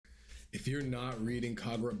If you're not reading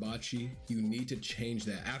Kagurabachi, you need to change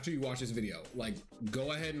that after you watch this video. Like,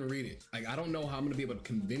 go ahead and read it. Like, I don't know how I'm gonna be able to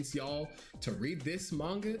convince y'all to read this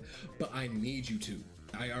manga, but I need you to.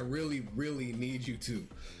 I really, really need you to.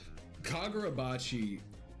 Kagurabachi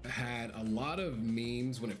had a lot of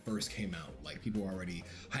memes when it first came out. Like, people were already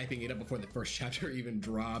hyping it up before the first chapter even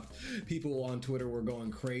dropped. People on Twitter were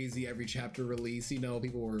going crazy every chapter release. You know,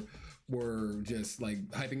 people were just like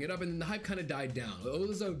hyping it up, and the hype kind of died down. It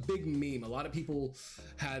was a big meme. A lot of people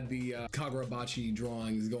had the Kagurabachi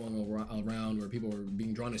drawings going around where people were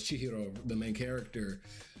being drawn as Chihiro, the main character.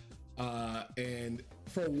 And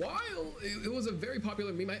for a while, it was a very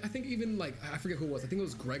popular meme. I think even like, I forget who it was. I think it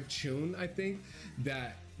was Greg Chun, I think,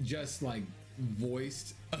 that just like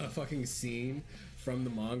voiced a fucking scene from the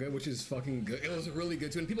manga, which is fucking good. It was really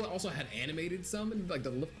good too. And people also had animated some, and like the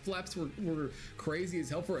lip flaps were crazy as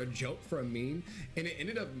hell for a joke, for a meme. And it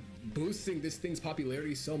ended up boosting this thing's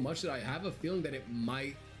popularity so much that I have a feeling that it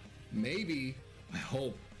might, maybe, I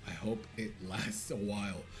hope it lasts a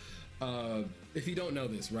while. If you don't know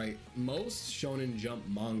this, right, most Shonen Jump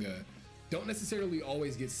manga don't necessarily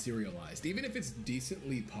always get serialized. Even if it's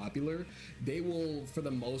decently popular, they will, for the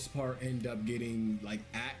most part, end up getting like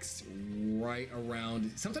axed right around,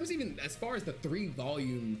 sometimes even as far as the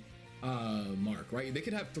 3-volume mark, right? They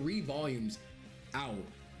could have 3 volumes out,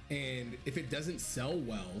 and if it doesn't sell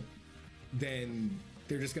well, then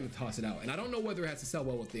they're just gonna toss it out. And I don't know whether it has to sell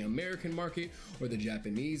well with the American market or the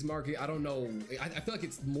Japanese market. I don't know. I feel like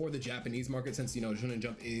it's more the Japanese market, since, you know, Shonen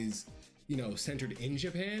Jump is, you know, centered in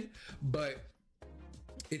Japan. But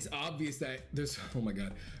it's obvious that there's, oh my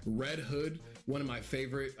God, Red Hood, one of my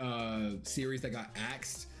favorite series that got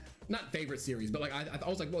axed. Not favorite series, but like I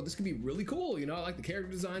was like, well, this could be really cool. You know, I like the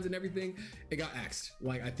character designs and everything. It got axed.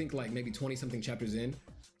 Like, I think like maybe 20 something chapters in.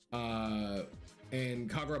 And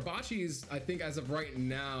Kagurabachi's, I think as of right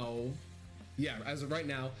now, yeah, as of right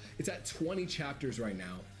now, it's at 20 chapters right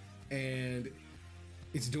now, and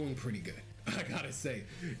it's doing pretty good. I gotta say,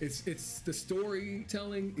 it's the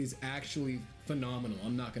storytelling is actually phenomenal.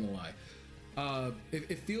 I'm not gonna lie.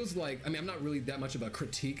 It feels like, I mean, I'm not really that much of a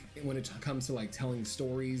critique when it comes to like telling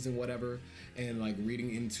stories and whatever, and like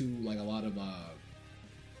reading into like a lot of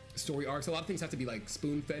story arcs. A lot of things have to be like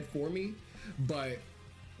spoon-fed for me, but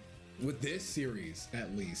with this series,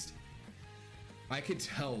 at least, I could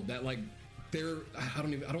tell that like I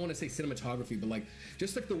don't want to say cinematography, but like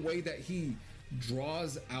just like the way that he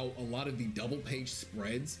draws out a lot of the double page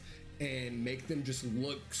spreads and make them just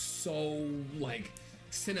look so like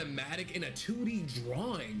cinematic in a 2D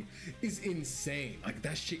drawing is insane. Like,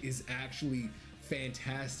 that shit is actually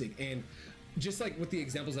fantastic. And just like with the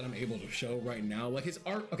examples that I'm able to show right now, like his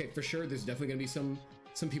art, okay, for sure, there's definitely gonna be some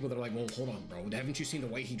people that are like, well, hold on, bro, haven't you seen the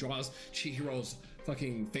way he draws Chihiro's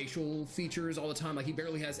fucking facial features all the time? Like, he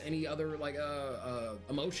barely has any other like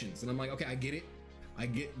emotions. And I'm like, okay, I get it. I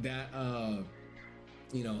get that,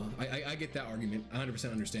 you know, I get that argument. I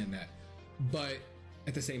 100% understand that. But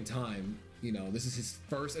at the same time, you know, this is his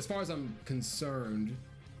first, as far as I'm concerned,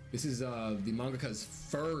 this is the mangaka's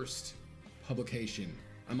first publication.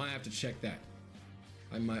 I might have to check that.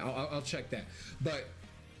 I'll check that. But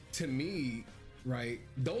to me, right,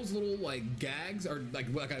 those little like gags are like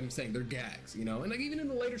I'm saying, they're gags, you know. And like even in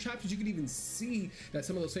the later chapters, you can even see that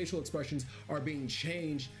some of those facial expressions are being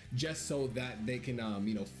changed just so that they can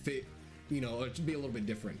you know, fit, you know, it should be a little bit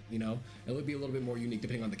different, you know. It'll be a little bit more unique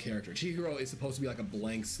depending on the character. Chihiro is supposed to be like a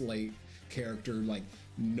blank slate character, like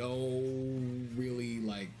no really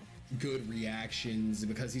like good reactions,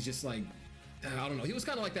 because he's just like, I don't know, he was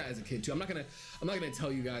kind of like that as a kid too. I'm not gonna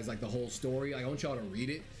tell you guys like the whole story. I want y'all to read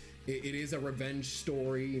it. It is a revenge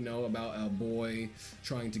story, you know, about a boy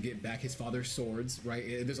trying to get back his father's swords,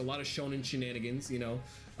 right? There's a lot of shonen shenanigans, you know.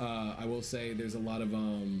 I will say there's a lot of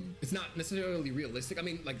it's not necessarily realistic. I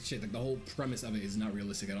mean, like shit, like the whole premise of it is not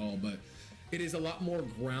realistic at all, but it is a lot more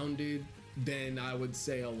grounded than I would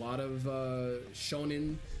say a lot of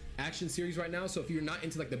shonen action series right now. So if you're not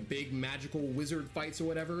into like the big magical wizard fights or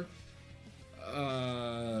whatever,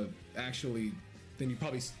 actually, then you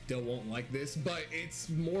probably still won't like this, but it's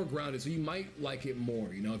more grounded, so you might like it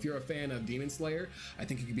more. You know, if you're a fan of Demon Slayer, I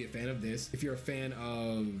think you could be a fan of this. If you're a fan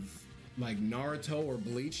of like Naruto or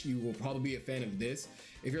Bleach, you will probably be a fan of this.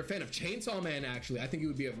 If you're a fan of Chainsaw Man, actually, I think you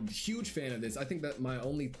would be a huge fan of this. I think that my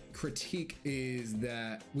only critique is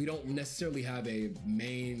that we don't necessarily have a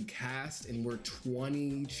main cast, and we're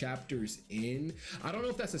 20 chapters in. I don't know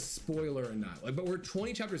if that's a spoiler or not, like, but we're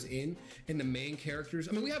 20 chapters in, and the main characters,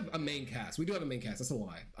 I mean, we have a main cast. We do have a main cast. That's a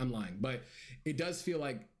lie. I'm lying. But it does feel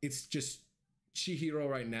like it's just Chihiro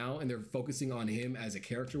right now, and they're focusing on him as a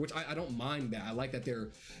character, which I don't mind that. I like that they're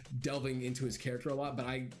delving into his character a lot, but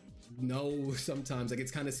I know sometimes like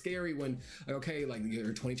it's kind of scary when like, okay, like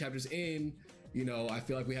you're 20 chapters in, you know, I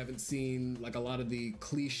feel like we haven't seen like a lot of the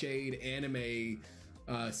cliched anime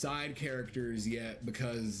side characters yet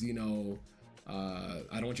because, you know, I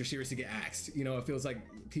don't want your series to get axed. You know, it feels like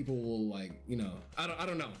people will like, you know, I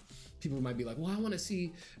don't know. People might be like, well, I want to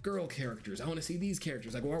see girl characters. I want to see these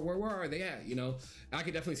characters. Like, where are they at? You know, I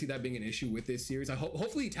could definitely see that being an issue with this series.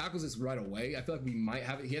 Hopefully he tackles this right away. I feel like we might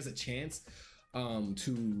have it. He has a chance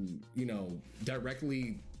to, you know,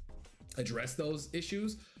 directly address those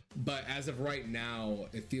issues. But as of right now,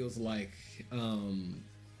 it feels like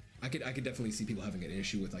I could definitely see people having an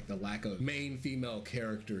issue with like the lack of main female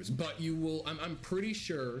characters. But you will, I'm pretty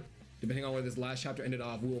sure, depending on where this last chapter ended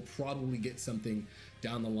off, we will probably get something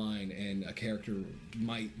down the line, and a character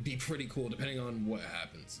might be pretty cool depending on what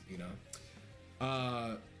happens, you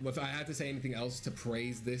know. If I had to say anything else to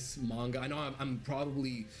praise this manga, I know I'm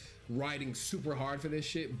probably riding super hard for this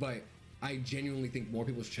shit, but I genuinely think more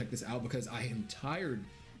people should check this out because I am tired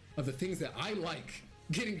of the things that I like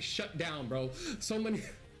getting shut down, bro. So many.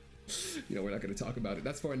 You know, we're not going to talk about it.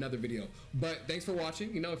 That's for another video. But thanks for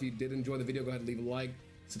watching. You know, if you did enjoy the video, go ahead and leave a like,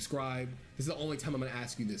 subscribe. This is the only time I'm going to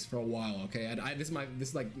ask you this for a while, okay? This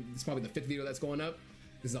is probably the 5th video that's going up.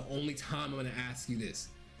 This is the only time I'm going to ask you this.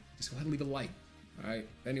 Just go ahead and leave a like. All right.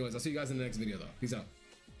 Anyways, I'll see you guys in the next video, though. Peace out.